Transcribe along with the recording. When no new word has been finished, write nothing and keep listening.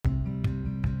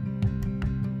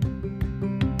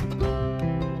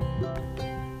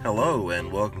Hello and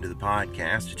welcome to the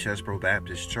podcast at Chesbro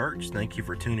Baptist Church. Thank you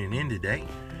for tuning in today.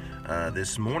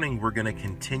 This morning we're going to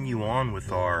continue on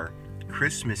with our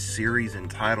Christmas series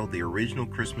entitled The Original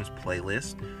Christmas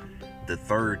Playlist. The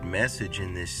third message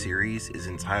in this series is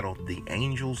entitled The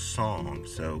Angel's Song.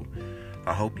 So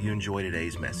I hope you enjoy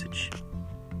today's message.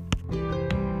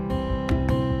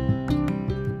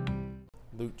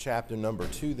 Luke chapter number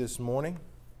 2 this morning.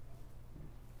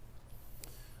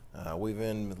 We've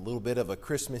been a little bit of a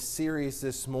Christmas series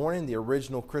this morning, the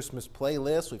original Christmas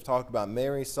playlist. We've talked about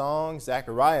Mary's song,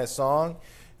 Zechariah's song,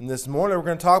 and this morning we're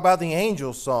going to talk about the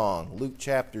Angel's Song, Luke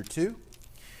chapter 2,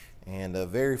 and a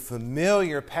very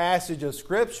familiar passage of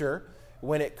Scripture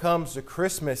when it comes to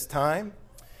Christmas time,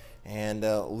 and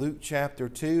Luke chapter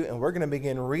 2, and we're going to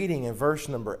begin reading in verse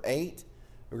number 8.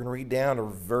 We're going to read down to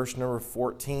verse number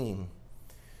 14.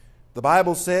 The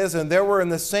Bible says, "And there were in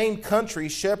the same country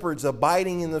shepherds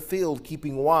abiding in the field,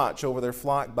 keeping watch over their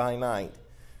flock by night.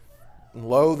 And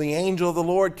lo, the angel of the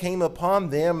Lord came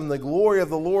upon them, and the glory of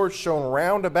the Lord shone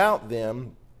round about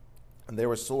them, and they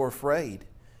were sore afraid.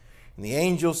 And the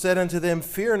angel said unto them,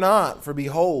 Fear not, for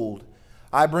behold,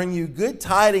 I bring you good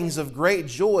tidings of great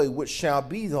joy, which shall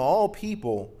be to all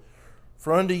people.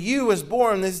 For unto you is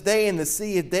born this day in the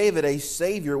city of David a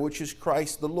Savior, which is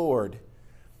Christ the Lord.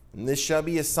 And this shall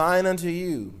be a sign unto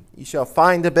you. Ye shall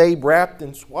find a babe wrapped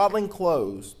in swaddling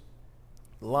clothes,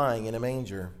 lying in a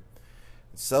manger.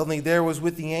 And suddenly there was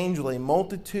with the angel a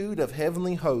multitude of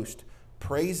heavenly hosts,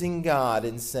 praising God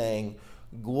and saying,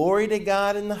 Glory to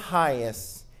God in the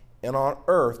highest, and on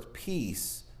earth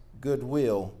peace,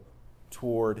 goodwill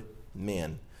toward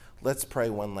men." Let's pray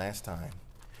one last time.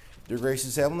 Dear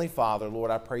gracious Heavenly Father,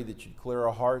 Lord, I pray that you'd clear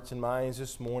our hearts and minds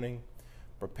this morning.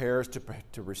 Prepare us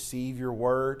to receive your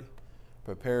word.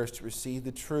 Prepare us to receive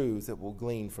the truth that we'll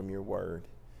glean from your word.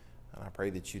 And I pray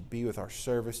that you'd be with our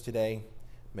service today.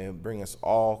 May it bring us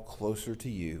all closer to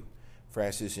you. For I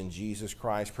ask this in Jesus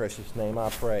Christ's precious name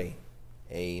I pray.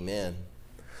 Amen.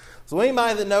 So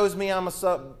anybody that knows me,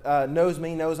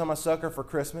 knows I'm a sucker for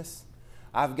Christmas.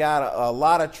 I've got a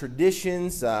lot of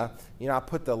traditions. I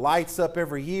put the lights up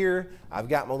every year. I've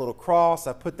got my little cross.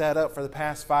 I put that up for the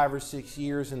past 5 or 6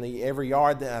 years in every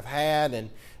yard that I've had,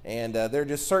 and there are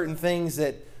just certain things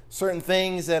that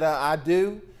I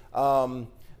do.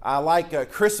 I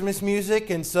like Christmas music,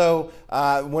 and so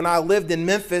when I lived in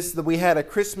Memphis, we had a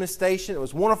Christmas station. It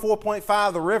was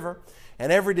 104.5 The River,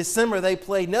 and every December they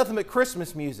played nothing but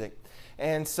Christmas music.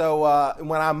 And so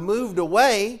when I moved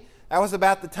away, that was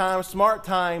about the time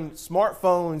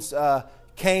smartphones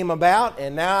came about,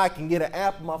 and now I can get an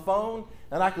app on my phone,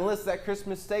 and I can listen to that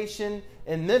Christmas station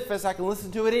in Memphis. I can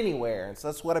listen to it anywhere, and so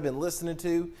that's what I've been listening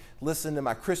to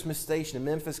my Christmas station in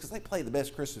Memphis, because they play the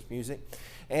best Christmas music.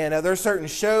 And there are certain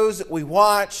shows that we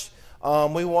watch.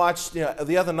 We watched,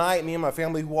 the other night, me and my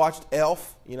family watched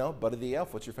Elf, Buddy the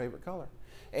Elf, what's your favorite color?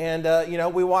 And,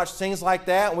 we watch things like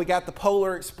that, and we got the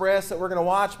Polar Express that we're going to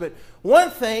watch. But one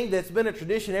thing that's been a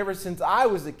tradition ever since I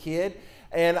was a kid,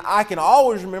 and I can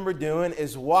always remember doing,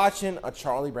 is watching a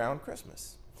Charlie Brown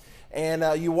Christmas.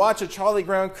 And you watch a Charlie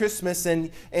Brown Christmas,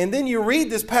 and then you read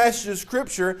this passage of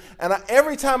Scripture, and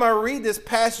every time I read this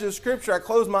passage of Scripture, I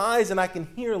close my eyes, and I can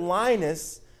hear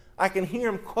Linus. I can hear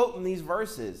him quoting these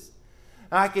verses.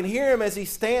 I can hear him as he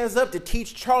stands up to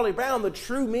teach Charlie Brown the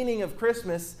true meaning of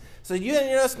Christmas. So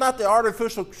it's not the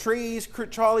artificial trees,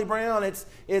 Charlie Brown.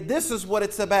 This is what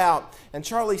it's about. And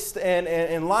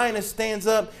and Linus stands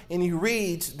up and he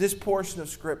reads this portion of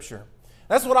Scripture.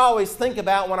 That's what I always think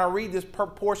about when I read this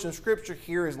portion of Scripture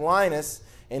here is Linus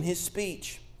and his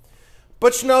speech.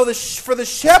 But for the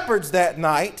shepherds that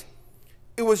night,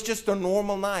 it was just a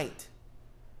normal night.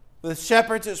 The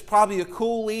shepherds, it was probably a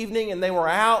cool evening, and they were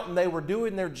out and they were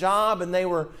doing their job, and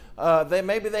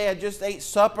maybe they had just ate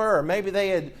supper, or maybe they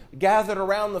had gathered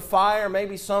around the fire.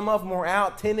 Maybe some of them were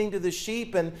out tending to the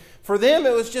sheep, and for them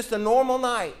it was just a normal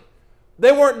night.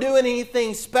 They weren't doing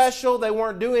anything special. They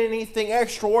weren't doing anything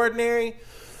extraordinary.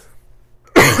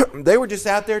 They were just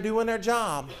out there doing their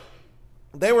job.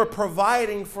 They were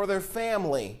providing for their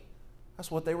family.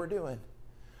 That's what they were doing.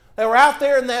 They were out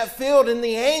there in that field, and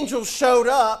the angel showed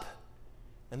up,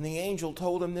 and the angel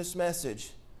told them this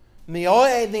message. And the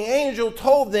angel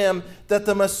told them that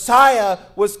the Messiah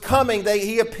was coming.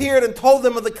 He appeared and told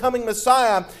them of the coming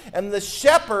Messiah. And the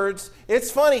shepherds,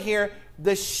 it's funny here,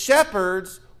 the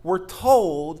shepherds were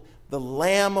told the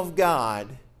Lamb of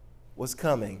God was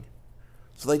coming.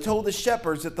 So they told the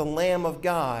shepherds that the Lamb of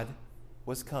God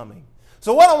was coming.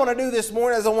 So what I want to do this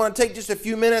morning is I want to take just a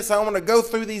few minutes. I want to go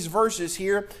through these verses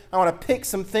here. I want to pick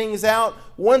some things out.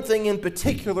 One thing in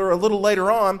particular a little later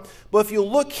on. But if you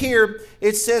look here,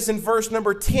 it says in verse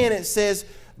number 10, it says,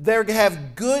 They're to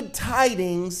have good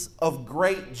tidings of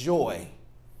great joy.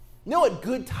 You know what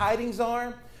good tidings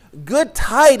are? Good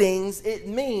tidings, it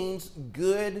means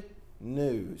good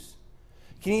news.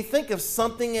 Can you think of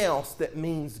something else that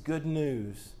means good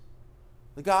news?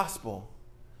 The gospel.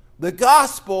 The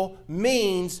gospel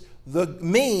means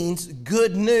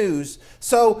good news.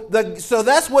 So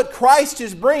that's what Christ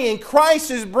is bringing. Christ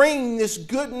is bringing this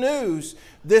good news,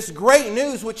 this great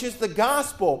news, which is the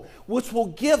gospel, which will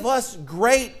give us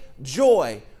great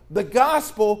joy. The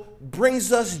gospel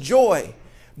brings us joy.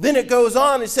 Then it goes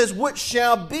on, it says, which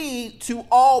shall be to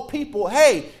all people.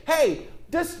 Hey,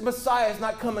 this Messiah is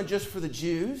not coming just for the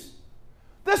Jews.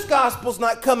 This gospel's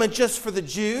not coming just for the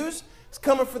Jews. It's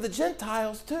coming for the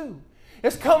Gentiles too.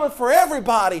 It's coming for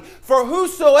everybody. For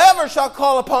whosoever shall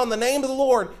call upon the name of the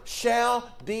Lord shall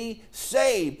be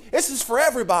saved. This is for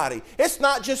everybody. It's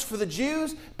not just for the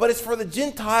Jews, but it's for the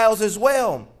Gentiles as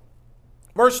well.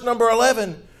 Verse number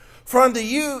 11. For unto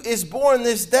you is born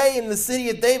this day in the city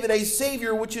of David a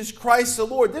Savior, which is Christ the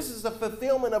Lord. This is the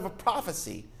fulfillment of a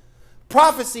prophecy.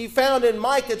 Prophecy found in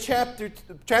Micah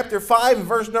chapter 5,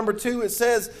 verse number 2. It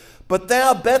says, but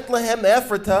thou Bethlehem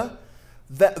Ephratah,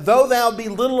 though thou be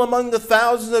little among the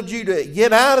thousands of Judah,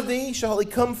 yet out of thee shall he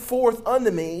come forth unto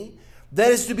me,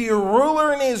 that is to be a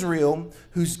ruler in Israel,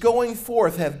 whose going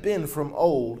forth have been from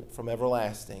old, from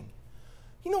everlasting.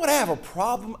 You know what I have a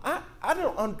problem? I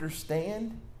don't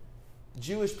understand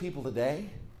Jewish people today.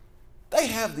 They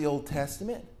have the Old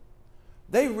Testament.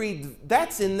 They read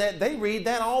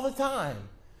that all the time.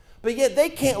 But yet they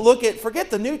can't forget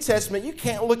the New Testament, you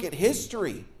can't look at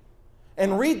history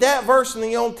and read that verse in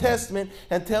the Old Testament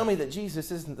and tell me that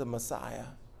Jesus isn't the Messiah.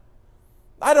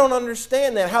 I don't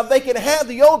understand that, how they can have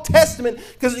the Old Testament,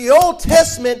 because the Old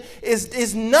Testament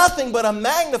is nothing but a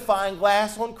magnifying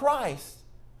glass on Christ.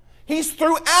 He's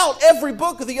throughout every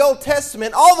book of the Old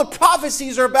Testament. All the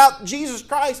prophecies are about Jesus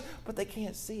Christ, but they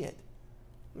can't see it.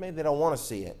 Maybe they don't want to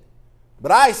see it.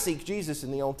 But I seek Jesus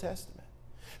in the Old Testament.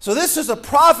 So this is a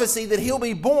prophecy that he'll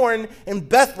be born in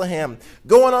Bethlehem.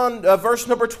 Going on, verse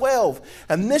number 12.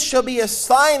 And this shall be a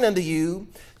sign unto you.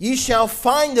 Ye shall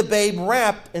find the babe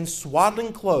wrapped in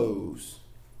swaddling clothes.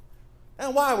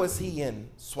 Now, why was he in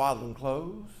swaddling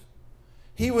clothes?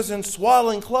 He was in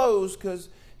swaddling clothes because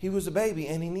he was a baby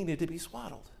and he needed to be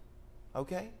swaddled.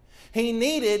 Okay? He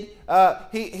needed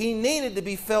to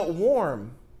be felt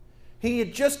warm. He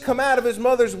had just come out of his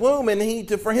mother's womb, and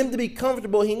for him to be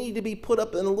comfortable, he needed to be put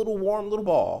up in a little warm little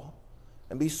ball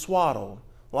and be swaddled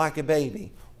like a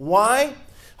baby. Why?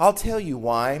 I'll tell you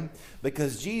why.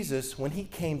 Because Jesus, when he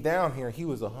came down here, he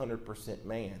was 100%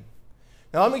 man.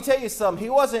 Now, let me tell you something.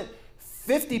 He wasn't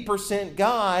 50%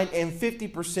 God and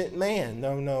 50% man.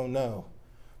 No.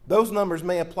 Those numbers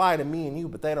may apply to me and you,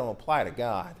 but they don't apply to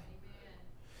God.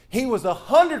 He was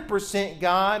 100%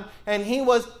 God, and he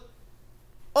was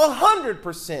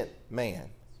 100% man.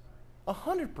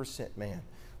 100% man.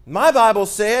 My Bible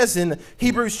says in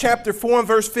Hebrews chapter 4 and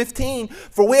verse 15,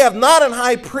 for we have not an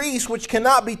high priest which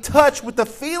cannot be touched with the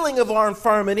feeling of our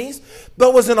infirmities,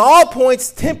 but was in all points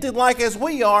tempted like as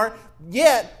we are,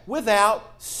 yet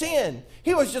without sin.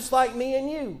 He was just like me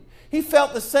and you. He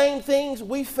felt the same things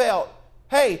we felt.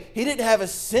 Hey, he didn't have a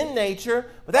sin nature,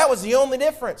 but that was the only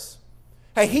difference.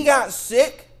 Hey, he got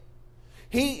sick.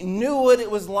 He knew what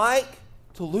it was like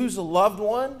to lose a loved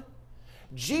one.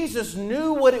 Jesus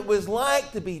knew what it was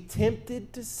like to be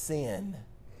tempted to sin.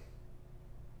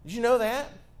 Did you know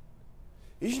that?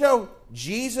 Did you know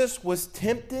Jesus was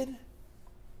tempted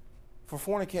for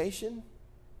fornication?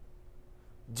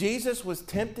 Jesus was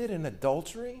tempted in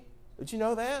adultery. Did you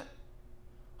know that?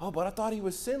 Oh, but I thought he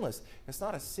was sinless. It's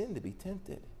not a sin to be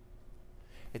tempted.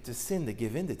 It's a sin to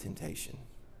give in to temptation.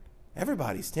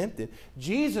 Everybody's tempted.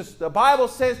 Jesus, the Bible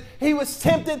says, he was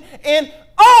tempted in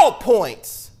all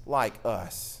points like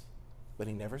us. But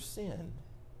he never sinned.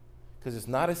 Because it's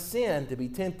not a sin to be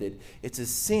tempted. It's a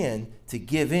sin to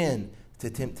give in to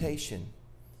temptation.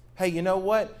 Hey, you know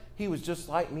what? He was just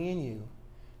like me and you.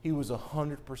 He was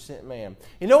 100% man.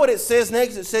 You know what it says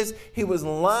next? It says he was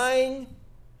lying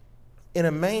in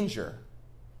a manger.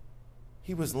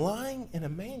 He was lying in a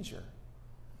manger.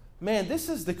 Man, this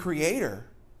is the Creator.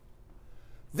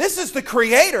 This is the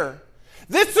Creator.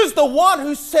 This is the one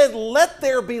who said, let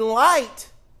there be light.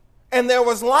 And there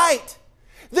was light.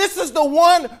 This is the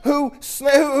one who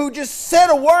just said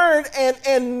a word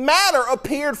and matter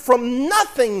appeared from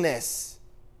nothingness.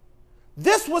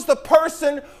 This was the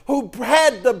person who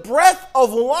had the breath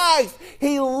of life.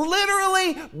 He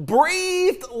literally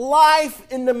breathed life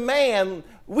into man.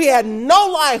 We had no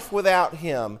life without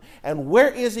him. And where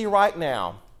is he right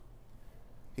now?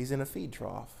 He's in a feed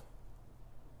trough.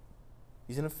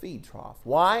 He's in a feed trough.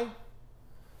 Why?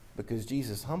 Because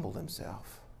Jesus humbled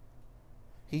himself.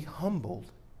 He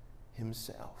humbled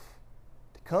himself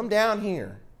to come down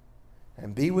here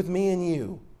and be with me and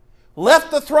you.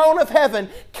 Left the throne of heaven,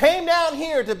 came down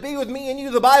here to be with me and you.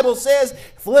 The Bible says,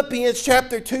 Philippians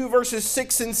chapter 2, verses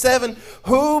 6 and 7,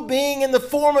 who being in the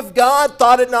form of God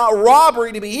thought it not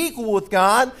robbery to be equal with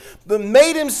God, but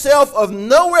made himself of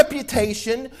no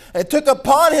reputation, and took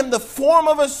upon him the form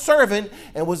of a servant,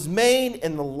 and was made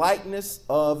in the likeness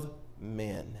of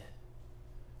men.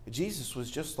 Jesus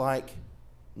was just like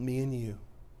me and you.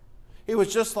 He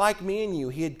was just like me and you.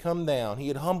 He had come down. He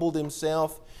had humbled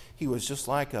himself. He was just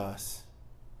like us.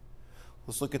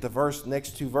 Let's look at the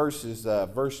next two verses,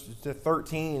 verse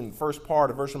 13, first part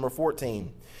of verse number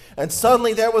 14. And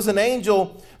suddenly there was an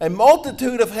angel, a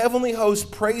multitude of heavenly hosts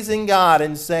praising God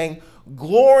and saying,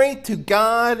 Glory to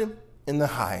God in the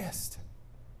highest.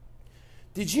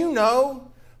 Did you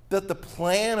know that the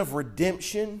plan of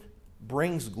redemption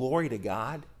brings glory to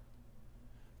God?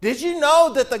 Did you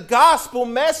know that the gospel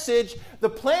message, the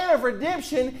plan of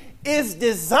redemption, is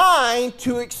designed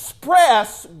to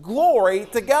express glory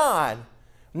to God?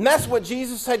 And that's what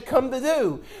Jesus had come to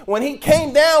do. When he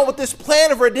came down with this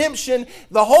plan of redemption,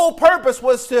 the whole purpose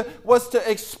was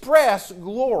to express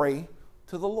glory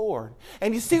to the Lord.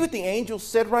 And you see what the angels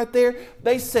said right there?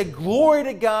 They said, Glory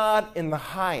to God in the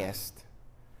highest.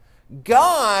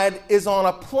 God is on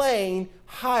a plane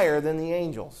higher than the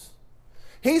angels.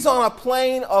 He's on a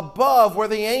plane above where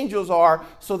the angels are.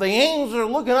 So the angels are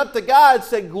looking up to God and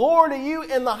say, Glory to you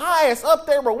in the highest, up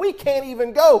there where we can't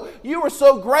even go. You are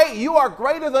so great. You are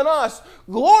greater than us.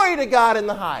 Glory to God in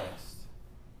the highest.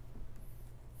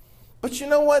 But you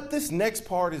know what? This next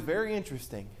part is very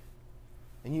interesting.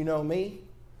 And you know me,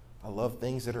 I love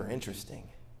things that are interesting.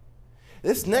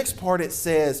 This next part, it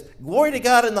says, Glory to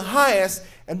God in the highest.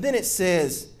 And then it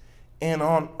says, and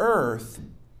on earth,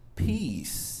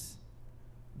 peace.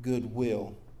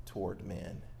 Goodwill toward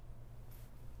men.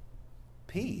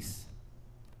 Peace.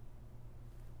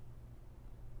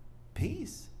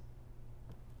 Peace.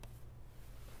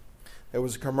 There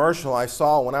was a commercial I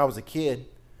saw when I was a kid.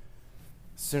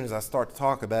 As soon as I start to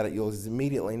talk about it, you'll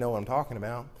immediately know what I'm talking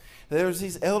about. There was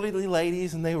these elderly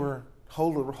ladies, and they were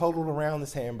huddled around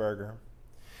this hamburger.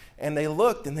 And they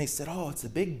looked, and they said, oh, it's a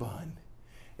big bun.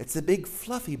 It's a big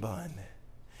fluffy bun.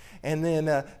 And then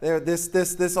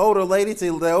this older lady, they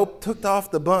took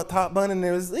off the top bun, and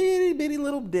there was a itty bitty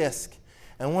little disc.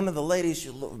 And one of the ladies, she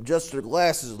adjusted her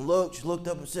glasses and looked. She looked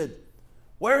up and said,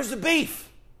 Where's the beef?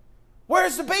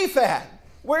 Where's the beef at?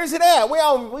 Where's it at? We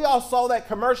all saw that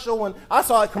commercial when I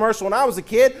saw that commercial when I was a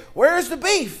kid. Where's the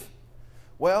beef?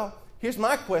 Well, here's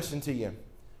my question to you.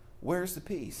 Where's the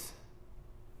peace?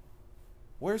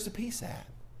 Where's the peace at?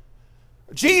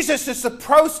 Jesus is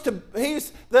supposed to,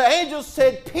 the angels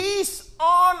said, peace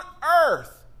on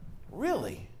earth.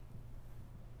 Really?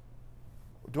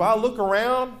 Do I look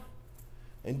around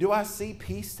and do I see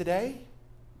peace today?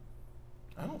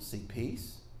 I don't see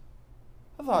peace.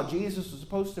 I thought Jesus was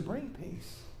supposed to bring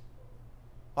peace.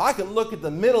 I can look at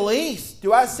the Middle East.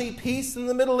 Do I see peace in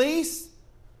the Middle East?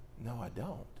 No, I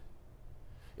don't.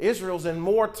 Israel's in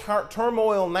more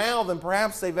turmoil now than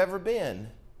perhaps they've ever been.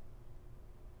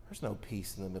 There's no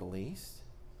peace in the Middle East.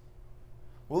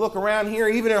 We look around here,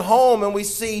 even at home, and we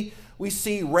see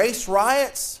race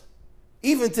riots.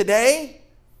 Even today,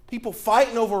 people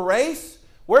fighting over race.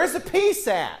 Where's the peace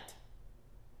at?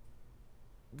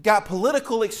 Got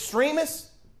political extremists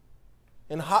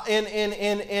in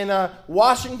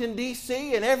Washington,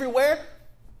 D.C. and everywhere.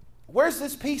 Where's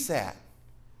this peace at?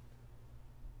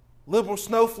 Liberal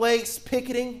snowflakes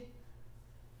picketing.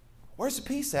 Where's the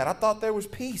peace at? I thought there was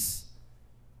peace.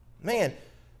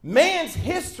 Man's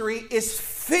history is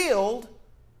filled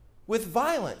with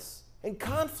violence and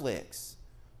conflicts.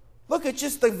 Look at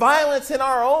just the violence in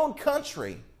our own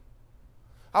country.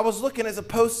 I was looking at a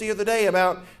post the other day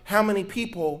about how many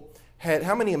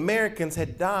Americans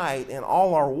had died in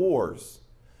all our wars.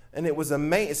 And it was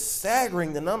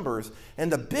staggering, the numbers.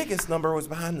 And the biggest number was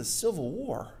behind the Civil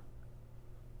War.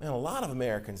 Man, a lot of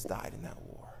Americans died in that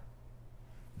war.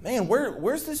 Man,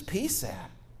 where's this peace at?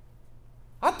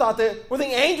 I thought that, were the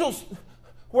angels,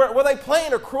 were they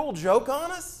playing a cruel joke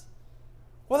on us?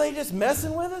 Were they just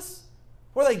messing with us?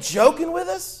 Were they joking with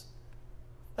us?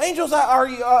 Angels,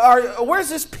 where's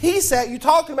this peace at? You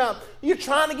talking about, you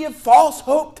trying to give false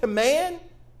hope to man?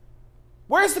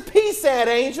 Where's the peace at,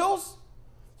 angels?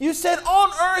 You said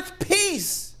on earth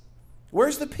peace.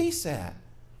 Where's the peace at?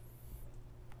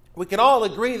 We can all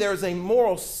agree there is a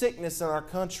moral sickness in our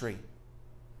country.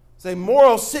 It's a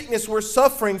moral sickness we're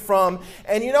suffering from.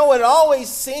 And you know what? It always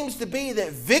seems to be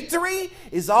that victory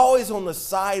is always on the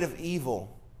side of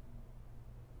evil.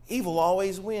 Evil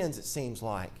always wins, it seems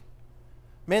like.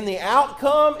 Man, the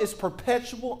outcome is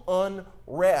perpetual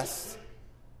unrest.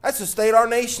 That's the state our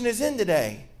nation is in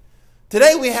today.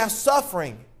 Today we have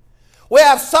suffering. We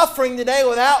have suffering today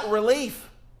without relief.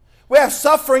 We have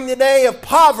suffering today of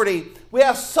poverty. We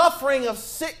have suffering of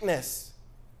sickness.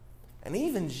 And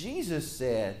even Jesus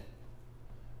said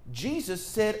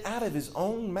out of his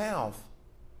own mouth,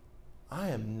 I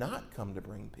am not come to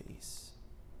bring peace.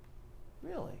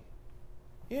 Really?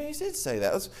 Yeah, he did say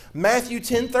that. That's Matthew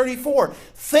 10:34.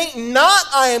 Think not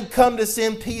I am come to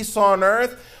send peace on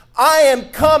earth. I am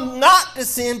come not to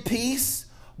send peace,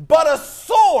 but a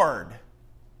sword.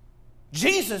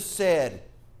 Jesus said,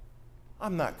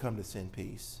 I'm not come to send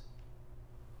peace.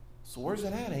 So where's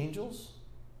it at, angels?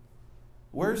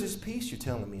 Where's this peace you're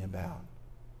telling me about?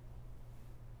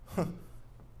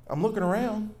 I'm looking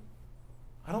around.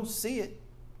 I don't see it.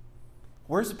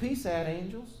 Where's the peace at,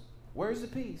 angels? Where's the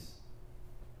peace?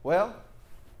 Well,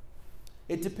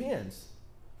 it depends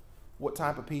what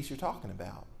type of peace you're talking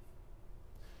about.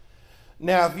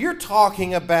 Now, if you're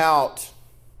talking about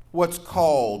what's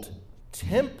called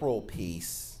temporal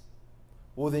peace,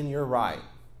 well, then you're right.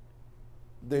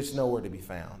 There's nowhere to be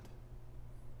found.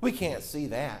 We can't see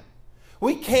that.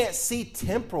 We can't see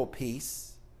temporal peace.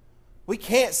 We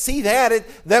can't see that.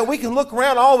 That we can look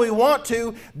around all we want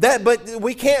to, but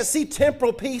we can't see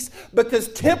temporal peace because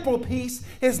temporal peace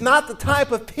is not the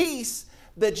type of peace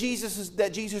that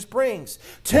Jesus brings.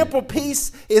 Temporal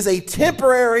peace is a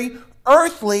temporary,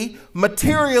 earthly,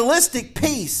 materialistic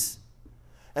peace.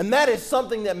 And that is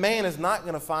something that man is not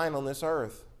going to find on this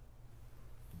earth.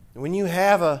 When you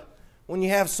have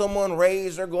someone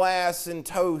raise their glass and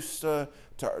toast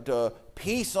to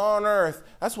peace on earth,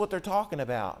 that's what they're talking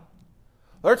about.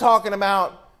 They're talking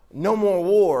about no more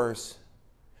wars.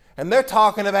 And they're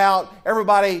talking about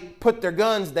everybody put their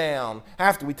guns down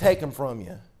after we take them from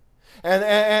you.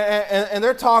 And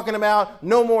they're talking about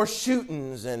no more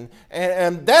shootings. And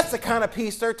that's the kind of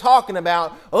peace they're talking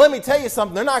about. Well, let me tell you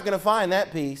something. They're not going to find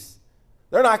that peace.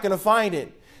 They're not going to find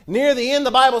it. Near the end,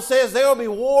 the Bible says there will be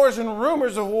wars and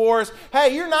rumors of wars.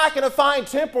 Hey, you're not going to find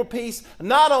temporal peace,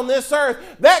 not on this earth.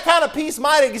 That kind of peace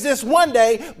might exist one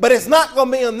day, but it's not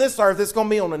going to be on this earth. It's going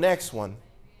to be on the next one.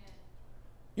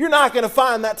 You're not going to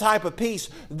find that type of peace.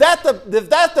 If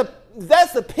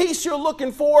that's the peace you're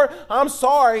looking for, I'm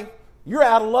sorry. You're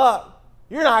out of luck.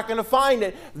 You're not going to find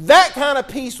it. That kind of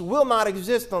peace will not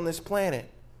exist on this planet.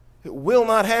 It will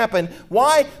not happen.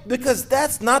 Why? Because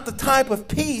that's not the type of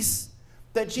peace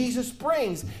that Jesus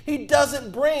brings. He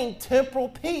doesn't bring temporal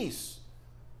peace.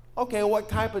 Okay, what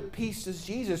type of peace does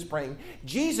Jesus bring?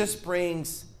 Jesus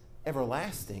brings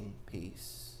everlasting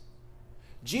peace.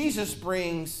 Jesus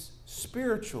brings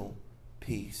spiritual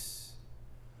peace.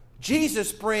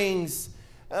 Jesus brings,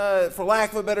 for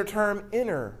lack of a better term,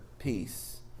 inner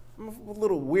peace. I'm a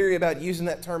little weary about using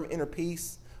that term inner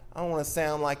peace. I don't want to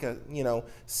sound like a,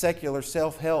 secular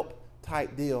self-help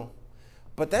type deal.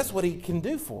 But that's what he can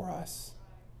do for us.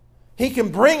 He can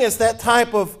bring us that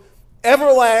type of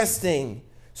everlasting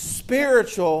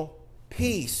spiritual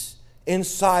peace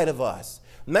inside of us.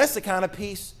 And that's the kind of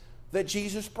peace that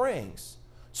Jesus brings.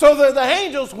 So the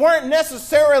angels weren't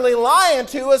necessarily lying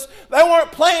to us. They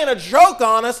weren't playing a joke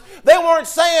on us. They weren't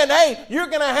saying, hey, you're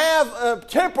going to have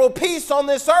temporal peace on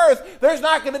this earth. There's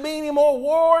not going to be any more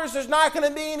wars. There's not going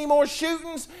to be any more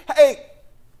shootings. Hey,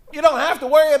 you don't have to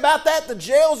worry about that. The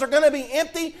jails are going to be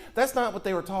empty. That's not what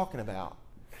they were talking about.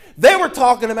 They were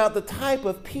talking about the type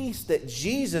of peace that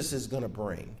Jesus is going to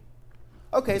bring.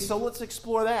 Okay, so let's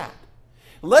explore that.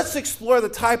 Let's explore the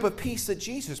type of peace that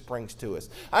Jesus brings to us.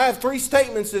 I have 3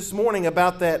 statements this morning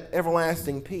about that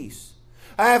everlasting peace.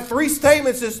 I have 3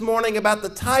 statements this morning about the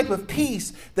type of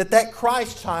peace that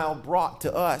Christ child brought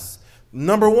to us.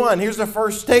 Number 1, here's the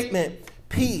first statement.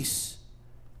 Peace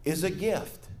is a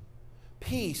gift.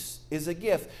 Peace is a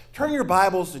gift. Turn your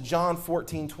Bibles to John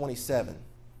 14:27.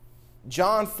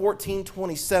 John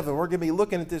 14:27. We're going to be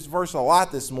looking at this verse a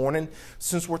lot this morning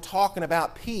since we're talking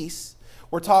about peace.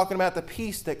 We're talking about the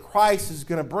peace that Christ is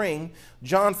going to bring.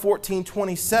 John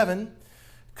 14:27.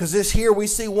 Because this here we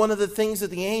see one of the things that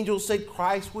the angels said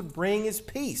Christ would bring is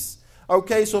peace.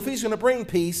 Okay, so if he's going to bring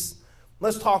peace,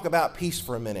 let's talk about peace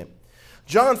for a minute.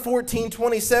 John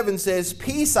 14:27 says,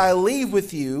 peace I leave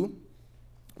with you,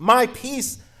 my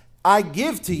peace I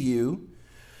give to you.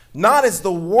 Not as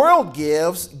the world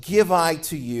gives, give I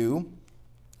to you.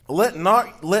 Let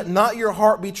not your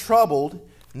heart be troubled,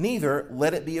 neither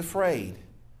let it be afraid.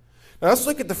 Now let's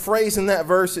look at the phrase in that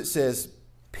verse. It says,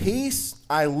 Peace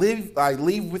I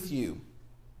leave with you.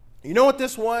 You know what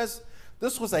this was?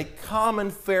 This was a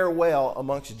common farewell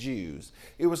amongst Jews.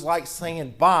 It was like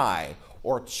saying bye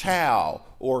or ciao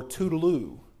or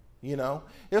toodaloo. You know,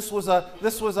 this was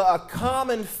a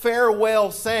common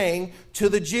farewell saying to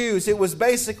the Jews. It was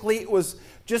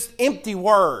just empty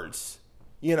words.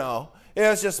 You know, it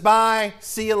was just bye,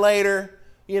 see you later.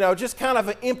 You know, just kind of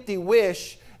an empty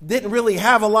wish. Didn't really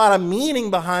have a lot of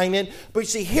meaning behind it. But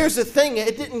see, here's the thing.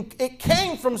 It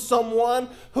came from someone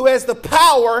who has the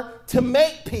power to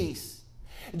make peace.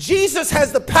 Jesus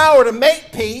has the power to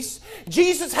make peace.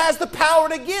 Jesus has the power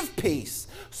to give peace.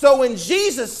 So when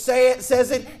Jesus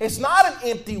says it, it's not an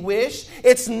empty wish.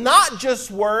 It's not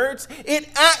just words. It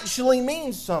actually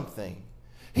means something.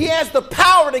 He has the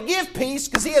power to give peace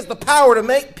because he has the power to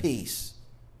make peace.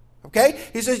 Okay?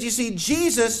 He says, you see,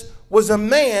 Jesus was a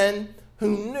man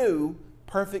who knew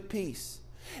perfect peace.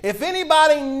 If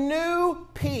anybody knew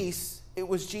peace, it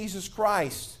was Jesus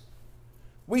Christ.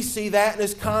 We see that in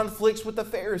his conflicts with the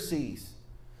Pharisees.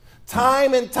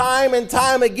 Time and time and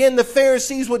time again, the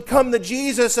Pharisees would come to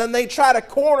Jesus and they try to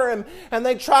corner him and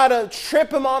they try to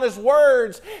trip him on his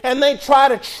words and they try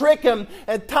to trick him.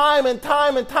 And time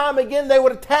again, they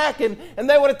would attack him and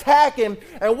they would attack him.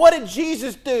 And what did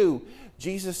Jesus do?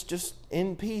 Jesus just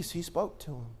in peace, he spoke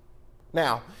to him.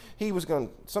 Now,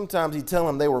 sometimes he'd tell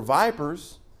them they were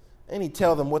vipers and he'd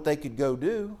tell them what they could go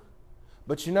do.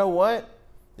 But you know what?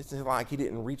 It's like he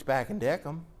didn't reach back and deck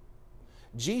them.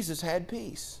 Jesus had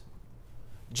peace.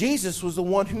 Jesus was the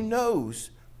one who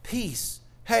knows peace.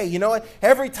 Hey, you know what?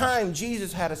 Every time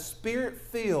Jesus had a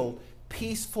spirit-filled,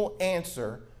 peaceful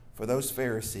answer for those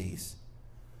Pharisees.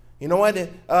 You know what?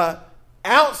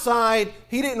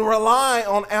 He didn't rely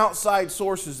on outside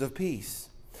sources of peace.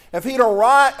 If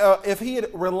he had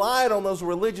relied on those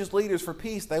religious leaders for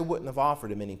peace, they wouldn't have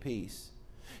offered him any peace.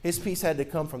 His peace had to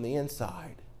come from the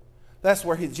inside. That's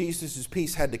where Jesus'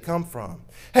 peace had to come from.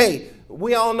 Hey,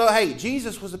 we all know,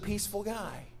 Jesus was a peaceful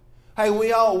guy. Hey,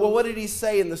 what did he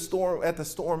say at the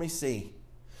stormy sea?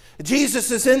 Jesus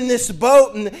is in this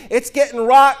boat and it's getting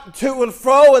rocked to and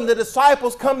fro and the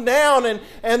disciples come down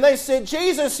and they said,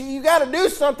 Jesus, you got to do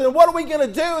something. What are we going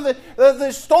to do?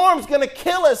 The storm's going to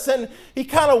kill us. And he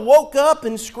kind of woke up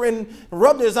and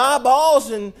rubbed his eyeballs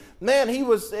and man, he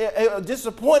was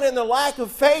disappointed in the lack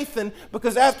of faith. And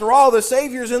because after all, the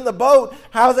Savior's in the boat.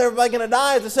 How's everybody going to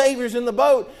die if the Savior's in the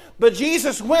boat? But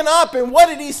Jesus went up and what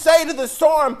did he say to the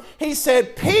storm? He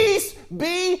said, peace,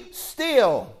 be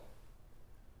still.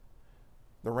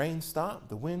 The rain stopped,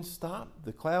 the wind stopped,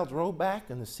 the clouds rolled back,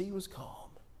 and the sea was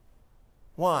calm.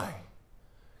 Why?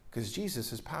 Because Jesus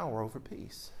has power over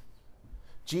peace.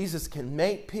 Jesus can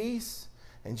make peace,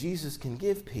 and Jesus can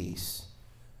give peace.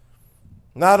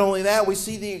 Not only that, we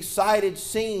see the excited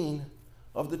scene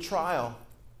of the trial.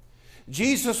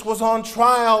 Jesus was on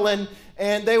trial, and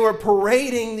they were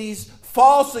parading these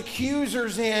false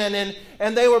accusers in,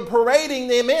 and they were parading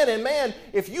them in. And man,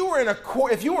 if you were in a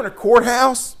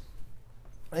courthouse,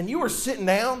 and you were sitting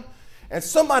down and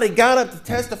somebody got up to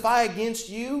testify against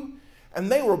you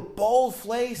and they were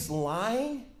bold-faced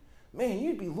lying, man,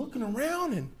 you'd be looking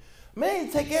around and, man,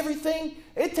 it'd take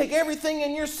everything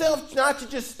in yourself not to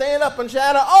just stand up and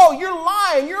shout out, oh, you're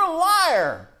lying, you're a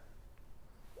liar.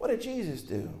 What did Jesus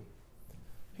do?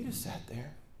 He just sat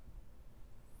there.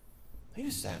 He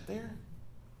just sat there.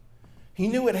 He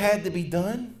knew it had to be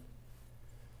done.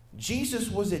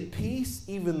 Jesus was at peace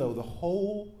even though the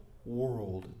whole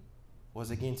world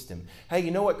was against him. Hey, you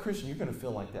know what, Christian? You're going to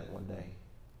feel like that one day.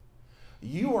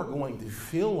 You are going to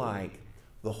feel like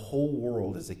the whole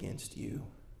world is against you.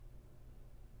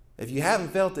 If you haven't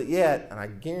felt it yet, and I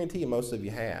guarantee you most of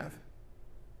you have,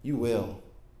 you will.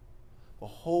 The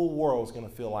whole world is going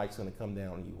to feel like it's going to come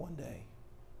down on you one day.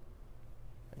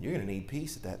 And you're going to need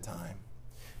peace at that time.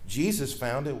 Jesus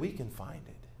found it. We can find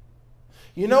it.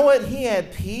 You know what? He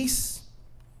had peace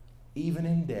even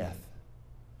in death.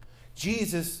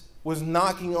 Jesus was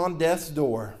knocking on death's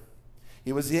door.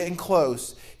 He was getting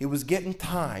close. It was getting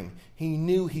time. He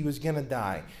knew he was going to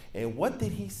die. And what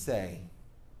did he say?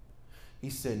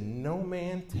 He said, no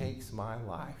man takes my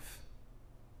life.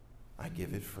 I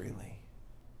give it freely.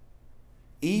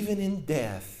 Even in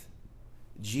death,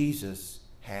 Jesus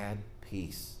had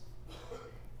peace.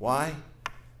 Why?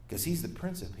 Because he's the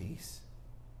Prince of Peace.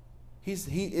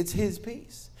 It's his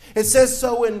peace. It says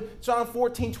so in John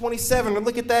 14:27.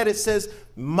 Look at that. It says,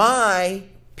 my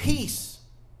peace.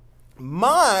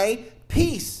 My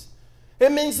peace.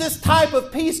 It means this type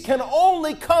of peace can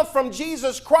only come from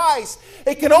Jesus Christ.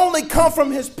 It can only come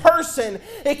from His person.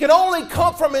 It can only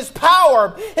come from His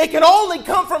power. It can only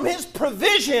come from His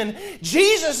provision.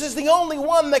 Jesus is the only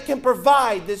one that can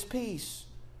provide this peace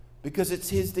because it's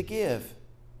His to give.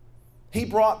 He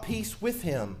brought peace with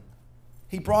Him.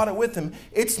 He brought it with Him.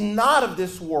 It's not of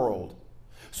this world.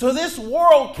 So this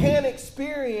world can't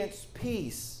experience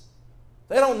peace.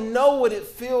 They don't know what it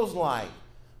feels like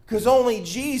because only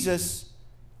Jesus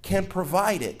can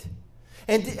provide it.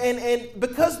 And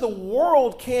because the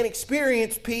world can't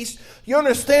experience peace, you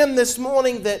understand this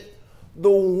morning that the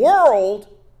world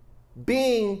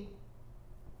being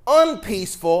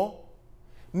unpeaceful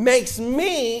makes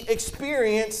me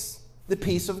experience the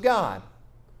peace of God.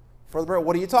 Brother Brett,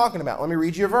 what are you talking about? Let me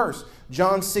read you a verse.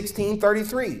 John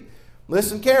 16:33.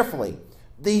 Listen carefully.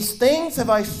 These things have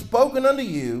I spoken unto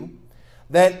you,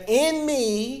 that in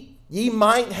me ye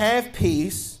might have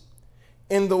peace.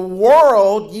 In the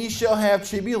world ye shall have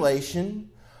tribulation,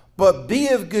 but be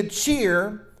of good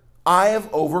cheer, I have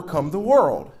overcome the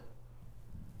world.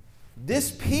 This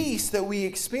peace that we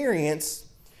experience,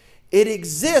 it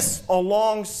exists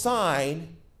alongside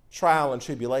trial and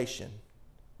tribulation.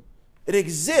 It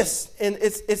exists, and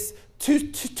it's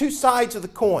two sides of the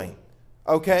coin,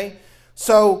 okay?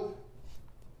 So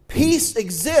peace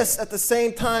exists at the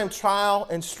same time trial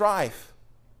and strife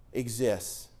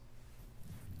exists.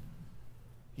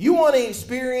 You want to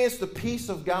experience the peace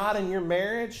of God in your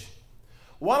marriage?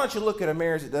 Why don't you look at a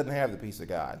marriage that doesn't have the peace of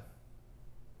God?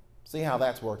 See how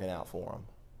that's working out for them.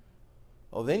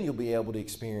 Well, then you'll be able to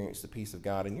experience the peace of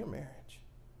God in your marriage.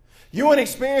 You want to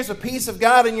experience the peace of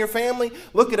God in your family?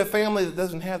 Look at a family that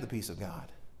doesn't have the peace of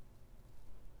God.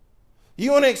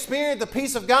 You want to experience the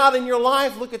peace of God in your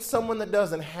life? Look at someone that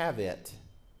doesn't have it.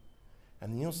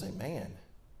 And then you'll say, man,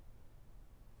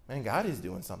 God is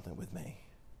doing something with me.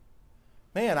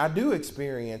 Man, I do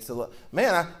experience a lot.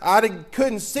 Man, I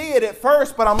couldn't see it at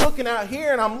first, but I'm looking out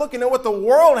here and I'm looking at what the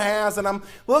world has, and I'm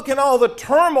looking at all the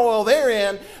turmoil they're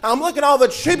in. I'm looking at all the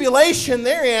tribulation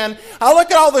they're in. I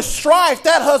look at all the strife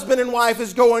that husband and wife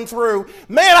is going through.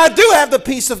 Man, I do have the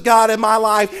peace of God in my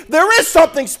life. There is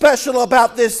something special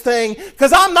about this thing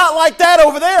because I'm not like that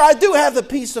over there. I do have the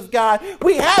peace of God.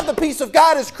 We have the peace of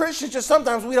God as Christians, just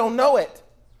sometimes we don't know it.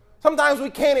 Sometimes we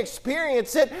can't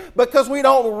experience it because we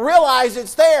don't realize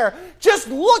it's there. Just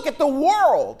look at the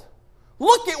world.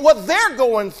 Look at what they're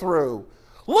going through.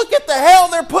 Look at the hell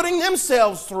they're putting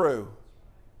themselves through.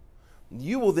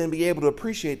 You will then be able to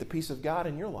appreciate the peace of God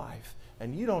in your life,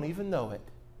 and you don't even know it.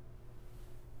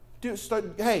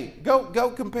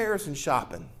 Go comparison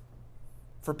shopping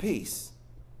for peace,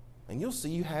 and you'll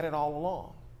see you had it all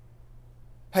along.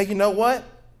 Hey, you know what?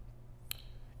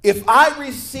 If I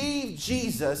receive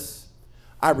Jesus,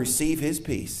 I receive His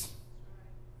peace.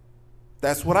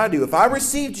 That's what I do. If I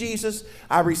receive Jesus,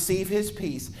 I receive His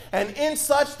peace. And in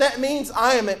such, that means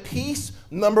I am at peace,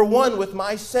 number one, with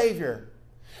my Savior.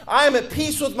 I am at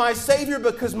peace with my Savior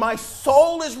because my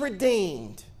soul is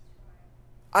redeemed.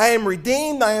 I am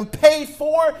redeemed. I am paid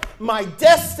for. My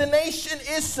destination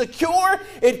is secure.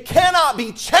 It cannot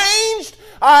be changed.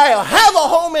 I have a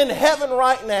home in heaven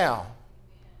right now.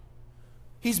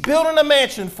 He's building a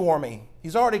mansion for me.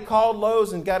 He's already called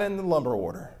Lowe's and got in the lumber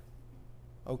order.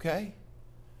 Okay?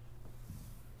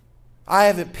 I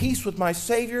have at peace with my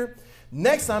Savior.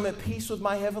 Next, I'm at peace with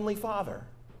my Heavenly Father.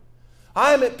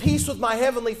 I am at peace with my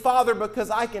Heavenly Father because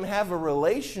I can have a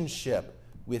relationship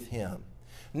with Him.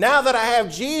 Now that I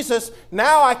have Jesus,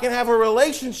 now I can have a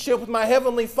relationship with my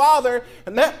Heavenly Father,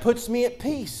 and that puts me at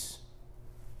peace.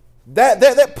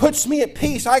 That puts me at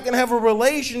peace. I can have a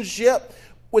relationship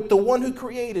with the one who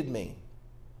created me.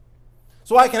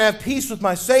 So I can have peace with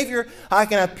my Savior, I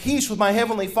can have peace with my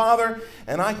Heavenly Father,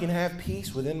 and I can have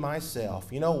peace within myself.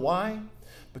 You know why?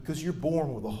 Because you're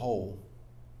born with a hole.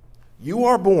 You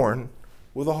are born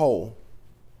with a hole.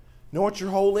 You know what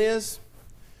your hole is?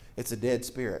 It's a dead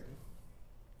spirit.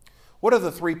 What are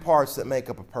the three parts that make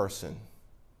up a person?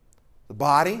 The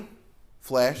body,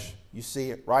 flesh, you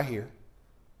see it right here.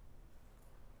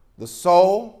 The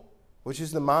soul, which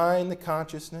is the mind, the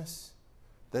consciousness.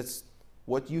 That's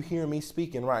what you hear me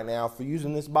speaking right now, for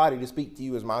using this body to speak to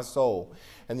you as my soul.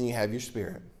 And then you have your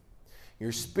spirit.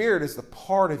 Your spirit is the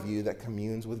part of you that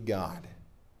communes with God.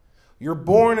 You're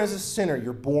born as a sinner.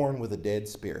 You're born with a dead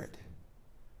spirit.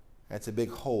 That's a big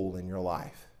hole in your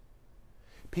life.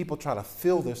 People try to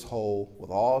fill this hole with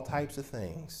all types of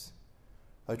things.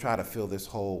 They try to fill this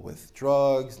hole with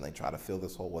drugs, and they try to fill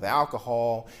this hole with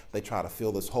alcohol. They try to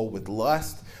fill this hole with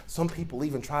lust. Some people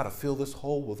even try to fill this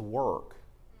hole with work.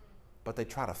 But they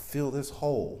try to fill this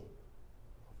hole.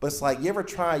 But it's like, you're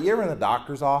in the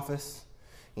doctor's office,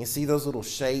 You see those little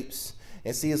shapes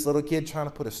and see this little kid trying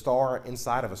to put a star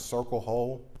inside of a circle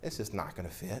hole? It's just not going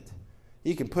to fit.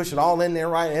 You can push it all in there,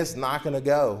 right? And it's not going to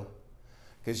go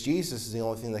because Jesus is the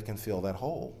only thing that can fill that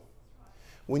hole.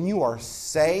 When you are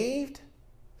saved,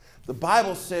 the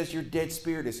Bible says your dead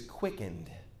spirit is quickened.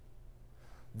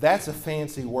 That's a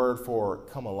fancy word for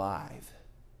come alive.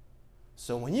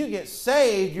 So when you get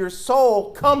saved, your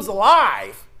soul comes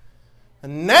alive.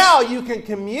 And now you can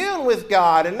commune with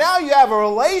God. And now you have a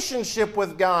relationship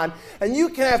with God. And you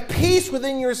can have peace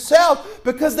within yourself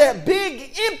because that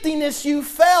big emptiness you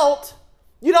felt,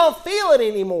 you don't feel it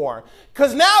anymore.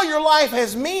 Because now your life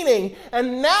has meaning.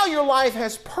 And now your life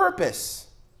has purpose.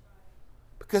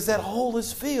 Because that hole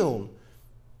is filled.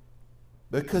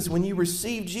 Because when you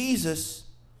receive Jesus,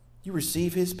 you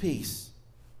receive His peace.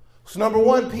 So number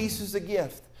one, peace is a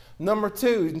gift. Number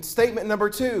two, statement number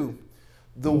two,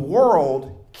 the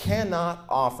world cannot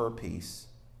offer peace.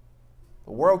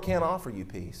 The world can't offer you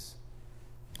peace.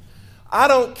 I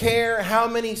don't care how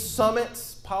many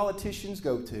summits politicians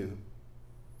go to.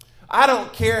 I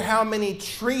don't care how many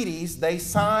treaties they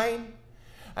sign.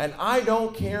 And I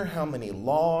don't care how many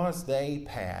laws they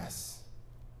pass.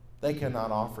 They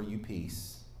cannot offer you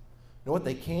peace. You know what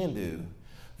they can do?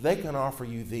 They can offer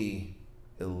you the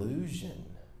illusion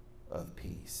of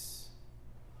peace.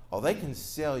 Oh, they can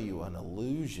sell you an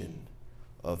illusion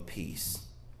of peace.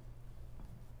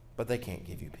 But they can't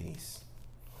give you peace.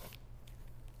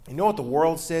 You know what the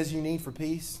world says you need for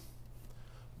peace?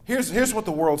 Here's what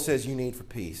the world says you need for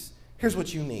peace. Here's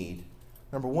what you need.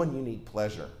 Number one, you need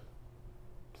pleasure.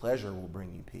 Pleasure will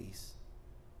bring you peace.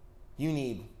 You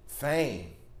need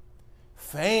fame.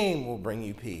 Fame will bring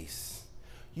you peace.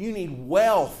 You need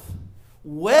wealth.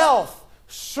 Wealth,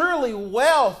 surely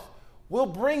wealth will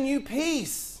bring you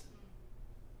peace.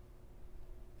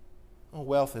 Well,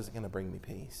 wealth isn't going to bring me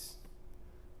peace.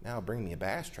 Now it'll bring me a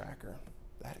bass tracker.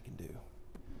 That it can do.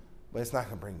 But it's not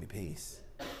going to bring me peace.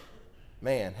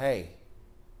 Man, hey,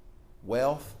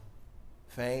 wealth,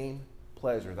 fame,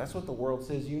 pleasure. That's what the world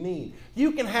says you need.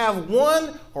 You can have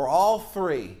one or all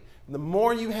three. The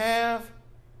more you have,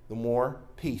 the more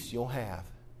peace you'll have.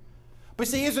 But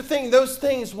see, here's the thing. Those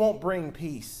things won't bring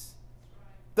peace.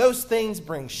 Those things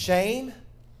bring shame.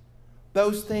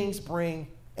 Those things bring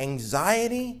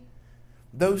anxiety.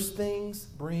 Those things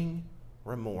bring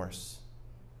remorse.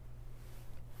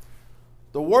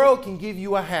 The world can give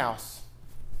you a house.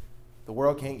 The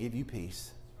world can't give you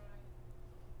peace.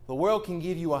 The world can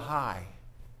give you a high,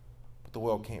 but the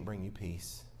world can't bring you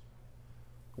peace.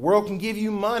 The world can give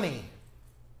you money.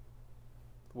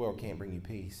 The world can't bring you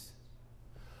peace.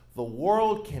 The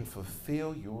world can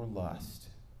fulfill your lust,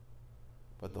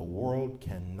 but the world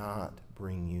cannot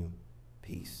bring you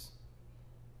peace.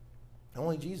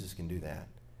 Only Jesus can do that.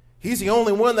 He's the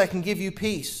only one that can give you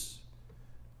peace.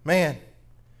 Man,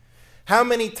 how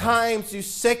many times do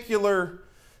secular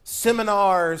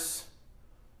seminars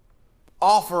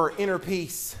offer inner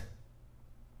peace?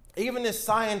 Even this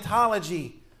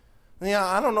Scientology. Yeah,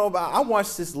 I don't know about, I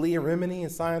watched this Leah Remini in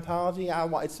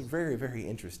Scientology. It's very, very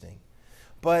interesting.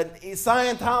 But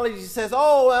Scientology says,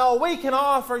 oh, well, we can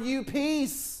offer you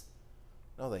peace.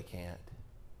 No, they can't.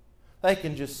 They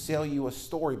can just sell you a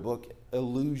storybook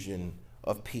illusion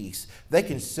of peace. They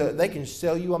can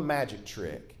sell you a magic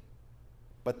trick,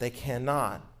 but they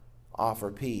cannot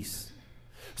offer peace.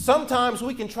 Sometimes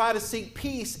we can try to seek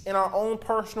peace in our own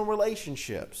personal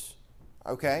relationships,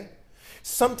 okay?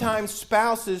 Sometimes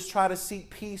spouses try to seek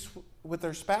peace with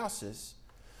their spouses,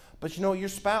 but you know, your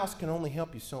spouse can only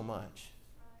help you so much.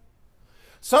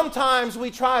 Sometimes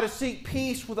we try to seek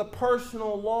peace with a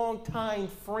personal, long-time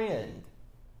friend.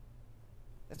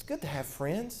 It's good to have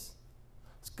friends.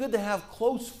 It's good to have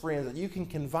close friends that you can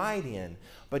confide in.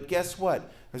 But guess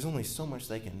what? There's only so much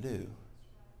they can do.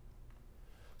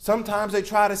 Sometimes they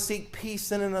try to seek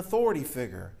peace in an authority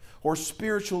figure or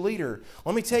spiritual leader.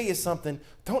 Let me tell you something.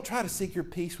 Don't try to seek your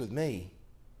peace with me,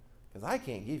 because I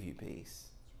can't give you peace.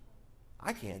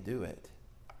 I can't do it.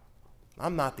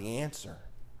 I'm not the answer.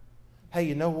 Hey,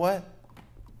 you know what?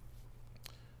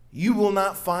 You will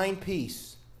not find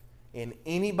peace in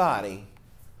anybody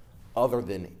other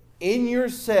than in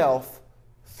yourself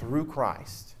through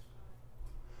Christ.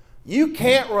 You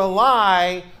can't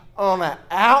rely on an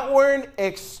outward,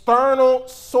 external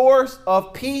source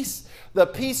of peace. The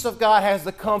peace of God has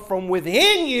to come from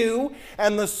within you,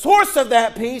 and the source of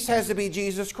that peace has to be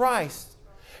Jesus Christ.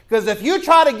 Because if you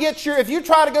try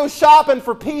to go shopping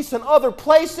for peace in other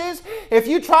places, if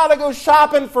you try to go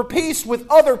shopping for peace with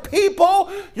other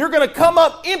people, you're going to come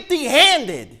up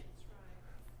empty-handed.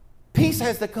 Peace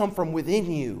has to come from within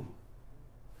you.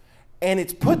 And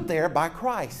it's put there by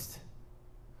Christ.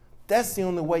 That's the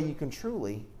only way you can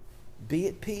truly be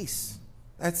at peace.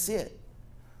 That's it.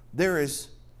 There is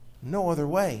no other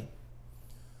way.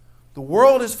 The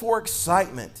world is for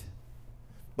excitement,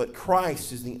 but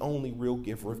Christ is the only real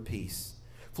giver of peace.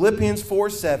 Philippians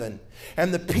 4:7,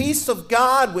 and the peace of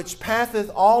God which passeth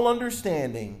all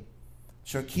understanding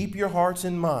shall keep your hearts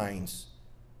and minds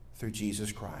through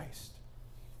Jesus Christ.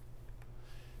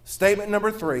 Statement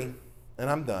number 3, and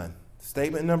I'm done.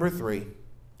 Statement number 3,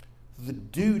 the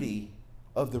duty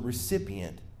of the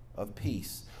recipient of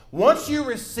peace. Once you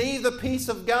receive the peace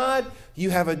of God,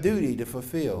 you have a duty to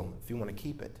fulfill if you want to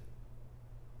keep it.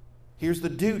 Here's the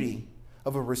duty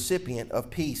of a recipient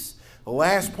of peace. The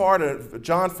last part of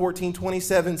John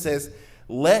 14:27 says,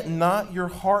 let not your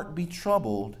heart be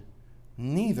troubled,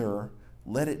 neither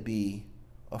let it be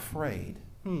afraid.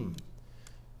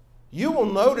 You will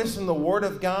notice in the Word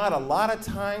of God, a lot of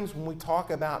times when we talk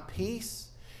about peace,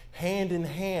 hand in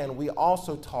hand, we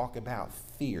also talk about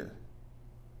fear.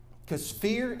 Because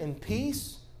fear and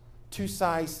peace, two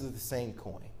sides of the same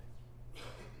coin.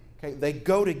 Okay, they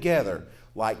go together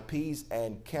like peas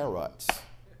and carrots.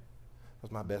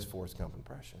 That's my best Forrest Gump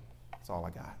impression. That's all I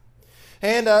got.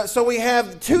 And so we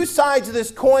have two sides of this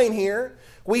coin here.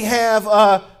 We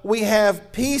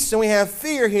have peace and we have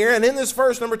fear here. And in this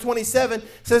verse, number 27, it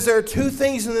says there are two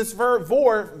things in this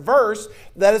verse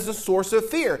that is the source of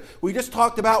fear. We just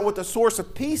talked about what the source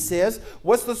of peace is.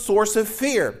 What's the source of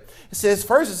fear? It says,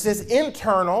 first, it says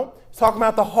internal. It's talking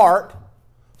about the heart.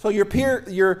 So your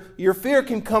fear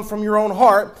can come from your own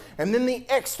heart. And then the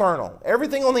external.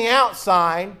 Everything on the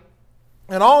outside.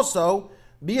 And also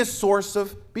be a source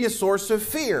of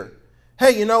fear.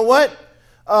 Hey, you know what?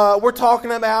 We're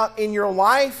talking about in your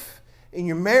life, in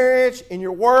your marriage, in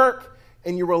your work,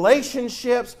 in your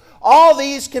relationships. All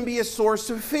these can be a source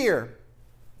of fear.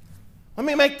 Let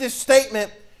me make this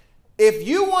statement. If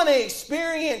you want to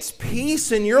experience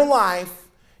peace in your life,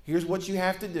 here's what you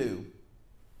have to do.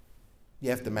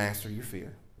 You have to master your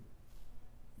fear.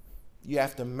 You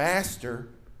have to master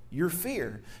your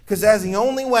fear. Because that's the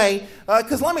only way.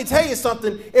 Because let me tell you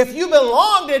something. If you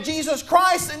belong to Jesus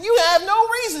Christ, then you have no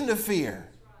reason to fear.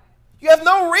 You have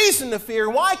no reason to fear.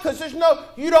 Why? Because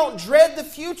you don't dread the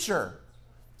future.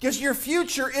 Because your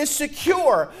future is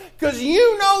secure. Because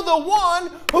you know the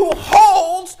one who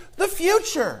holds the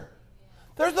future.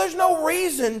 There's no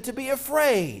reason to be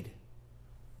afraid.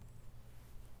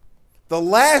 The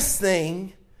last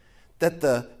thing that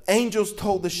the angels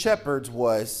told the shepherds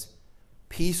was,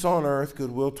 peace on earth,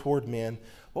 goodwill toward men.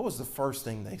 What was the first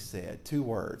thing they said? 2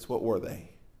 words. What were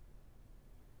they?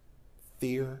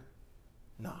 Fear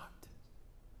not.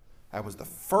 That was the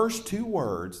first 2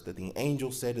 words that the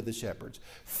angel said to the shepherds.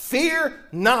 Fear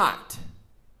not.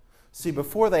 See,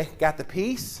 before they got the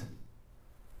peace,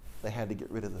 they had to get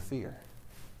rid of the fear.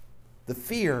 The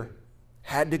fear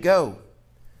had to go.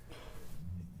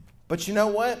 But you know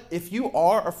what? If you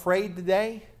are afraid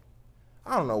today,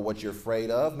 I don't know what you're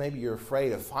afraid of. Maybe you're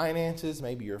afraid of finances.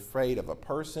 Maybe you're afraid of a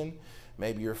person.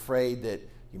 Maybe you're afraid that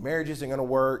your marriage isn't going to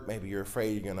work. Maybe you're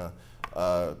afraid you're going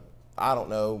to, I don't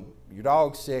know, your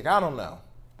dog's sick. I don't know.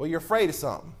 Well, you're afraid of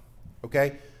something,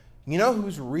 okay? You know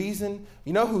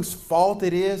whose fault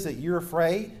it is that you're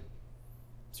afraid?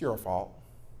 It's your fault.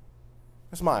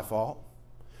 It's my fault.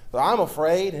 So I'm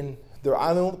afraid, and the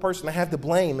only person I have to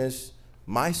blame is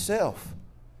myself.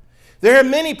 There are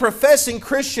many professing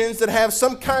Christians that have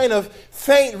some kind of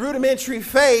faint, rudimentary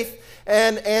faith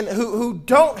and who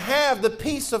don't have the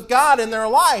peace of God in their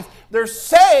life. They're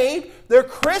saved, they're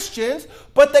Christians,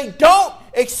 but they don't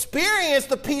experience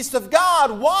the peace of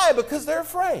God. Why? Because they're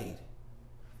afraid.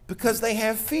 Because they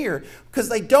have fear. Because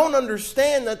they don't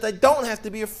understand that they don't have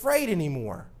to be afraid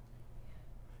anymore.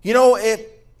 You know,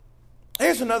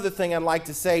 here's another thing I'd like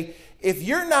to say. If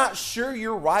you're not sure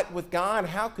you're right with God,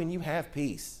 how can you have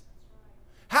peace?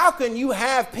 How can you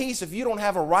have peace if you don't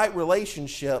have a right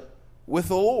relationship with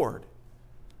the Lord?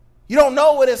 You don't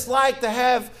know what it's like to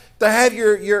have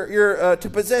to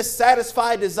possess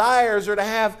satisfied desires or to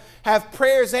have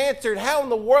prayers answered. How in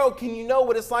the world can you know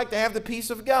what it's like to have the peace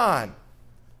of God?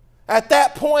 At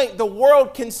that point, the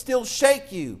world can still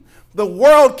shake you. The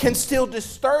world can still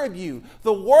disturb you.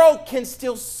 The world can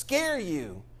still scare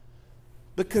you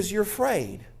because you're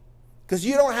afraid. Because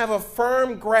you don't have a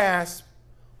firm grasp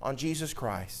on Jesus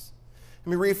Christ.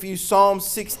 Let me read for you Psalm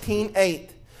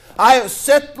 16:8. I have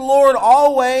set the Lord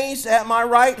always at my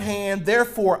right hand,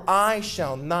 therefore I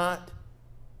shall not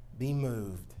be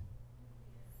moved.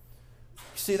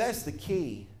 See, that's the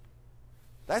key.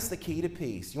 That's the key to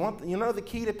peace. You know the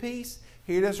key to peace?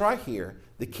 Here it is right here.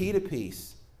 The key to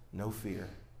peace. No fear.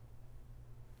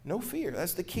 No fear.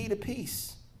 That's the key to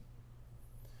peace.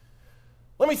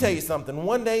 Let me tell you something.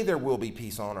 One day there will be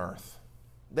peace on earth.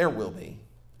 There will be.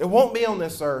 It won't be on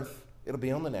this earth. It'll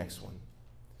be on the next one.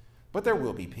 But there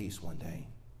will be peace one day.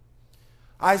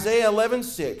 Isaiah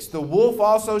 11:6, the wolf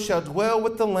also shall dwell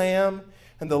with the lamb,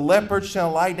 and the leopard shall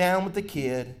lie down with the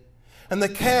kid, and the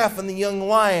calf and the young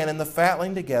lion and the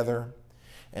fatling together,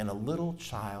 and a little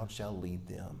child shall lead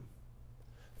them.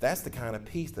 That's the kind of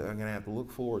peace that I'm going to have to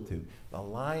look forward to. The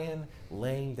lion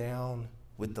laying down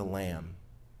with the lamb.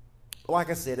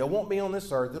 Like I said, it won't be on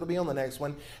this earth. It'll be on the next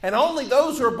one. And only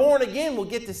those who are born again will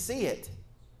get to see it.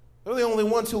 They're the only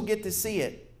ones who will get to see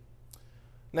it.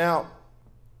 Now,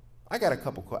 I got a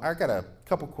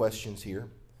couple questions here.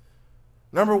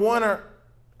 Number one,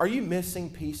 are you missing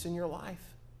peace in your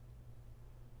life?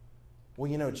 Well,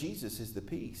 you know, Jesus is the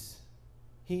peace.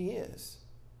 He is.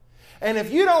 And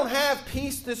if you don't have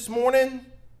peace this morning,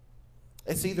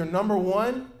 it's either number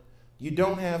one, you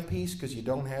don't have peace because you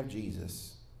don't have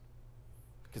Jesus.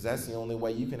 Because that's the only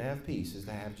way you can have peace is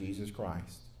to have Jesus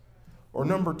Christ. Or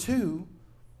number two,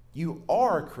 you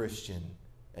are a Christian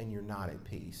and you're not at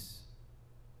peace.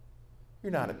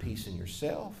 You're not at peace in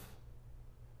yourself.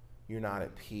 You're not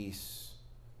at peace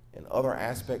in other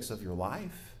aspects of your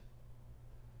life.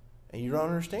 And you don't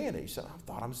understand it. You said, I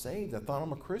thought I'm saved. I thought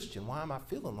I'm a Christian. Why am I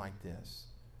feeling like this?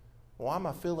 Why am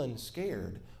I feeling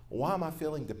scared? Why am I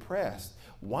feeling depressed?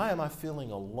 Why am I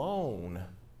feeling alone?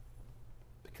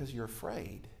 Because you're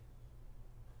afraid.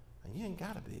 And you ain't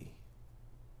got to be.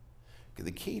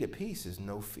 The key to peace is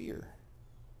no fear.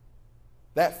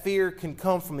 That fear can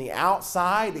come from the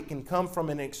outside. It can come from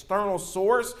an external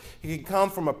source. It can come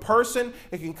from a person.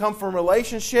 It can come from a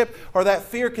relationship. Or that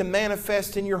fear can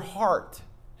manifest in your heart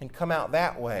and come out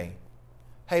that way.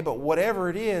 Hey, but whatever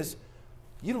it is,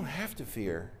 you don't have to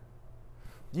fear.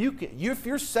 If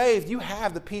you're saved, you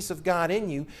have the peace of God in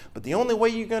you. But the only way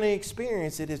you're going to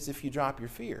experience it is if you drop your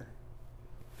fear.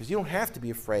 Because you don't have to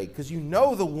be afraid. Because you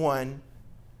know the one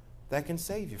that can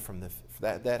save you from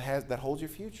that holds your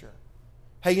future.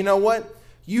 Hey, you know what?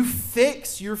 You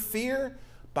fix your fear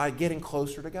by getting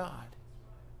closer to God.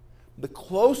 The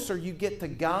closer you get to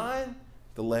God,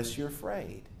 the less you're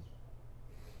afraid.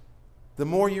 The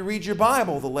more you read your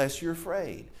Bible, the less you're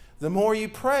afraid. The more you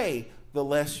pray, the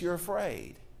less you're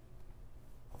afraid.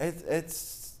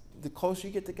 It's the closer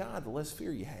you get to God, the less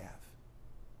fear you have.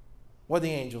 What do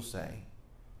the angels say?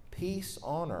 Peace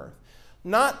on earth.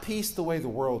 Not peace the way the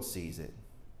world sees it,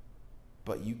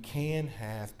 but you can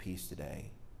have peace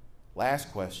today.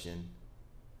 Last question,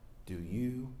 do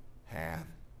you have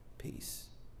peace?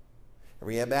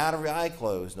 Every head bowed, every eye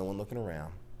closed, no one looking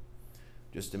around.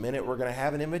 Just a minute, we're going to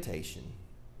have an invitation.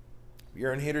 If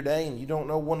you're in here today and you don't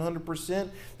know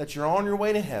 100% that you're on your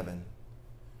way to heaven,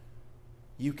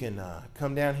 you can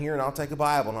come down here and I'll take a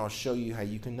Bible and I'll show you how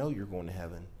you can know you're going to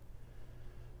heaven.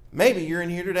 Maybe you're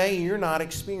in here today and you're not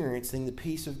experiencing the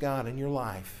peace of God in your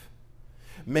life.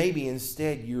 Maybe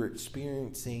instead you're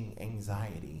experiencing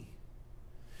anxiety.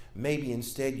 Maybe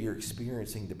instead you're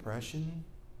experiencing depression.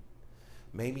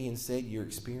 Maybe instead you're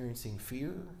experiencing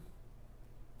fear.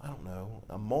 I don't know.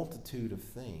 A multitude of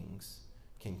things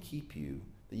can keep you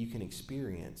that you can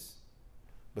experience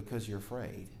because you're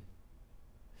afraid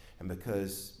and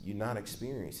because you're not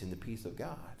experiencing the peace of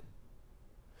God.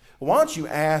 Why don't you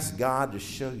ask God to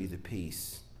show you the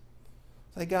peace?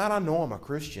 Say, God, I know I'm a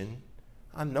Christian.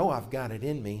 I know I've got it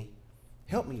in me.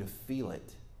 Help me to feel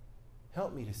it.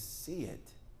 Help me to see it.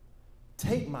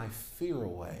 Take my fear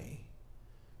away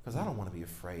because I don't want to be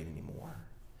afraid anymore.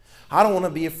 I don't want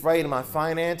to be afraid of my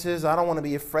finances. I don't want to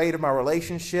be afraid of my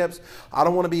relationships. I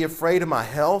don't want to be afraid of my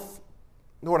health.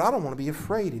 Lord, I don't want to be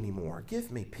afraid anymore.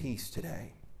 Give me peace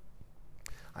today.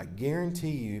 I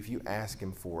guarantee you if you ask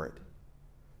him for it,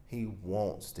 he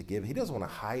wants to give it. He doesn't want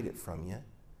to hide it from you.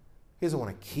 He doesn't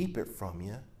want to keep it from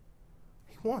you.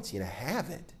 He wants you to have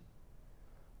it.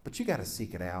 But you got to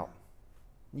seek it out.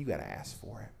 You got to ask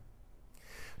for it.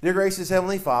 Dear gracious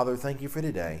Heavenly Father, thank you for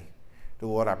today. Dear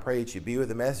Lord, I pray that you be with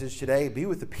the message today. Be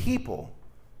with the people.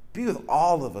 Be with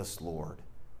all of us, Lord.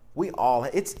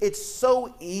 It's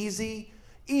so easy,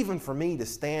 even for me to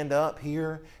stand up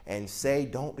here and say,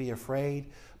 don't be afraid.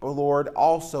 But Lord,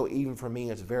 also even for me,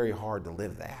 it's very hard to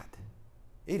live that.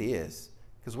 It is,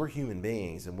 because we're human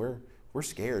beings and we're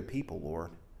scared people, Lord.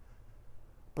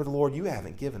 But Lord, you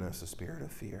haven't given us a spirit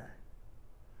of fear.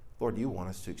 Lord, you want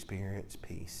us to experience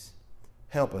peace.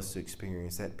 Help us to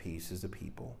experience that peace as a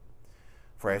people.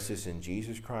 For us, this in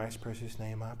Jesus Christ's precious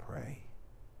name I pray.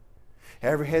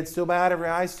 Every head still bowed, every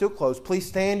eye still closed. Please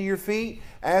stand to your feet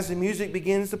as the music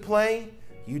begins to play.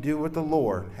 You do what the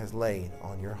Lord has laid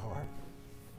on your heart.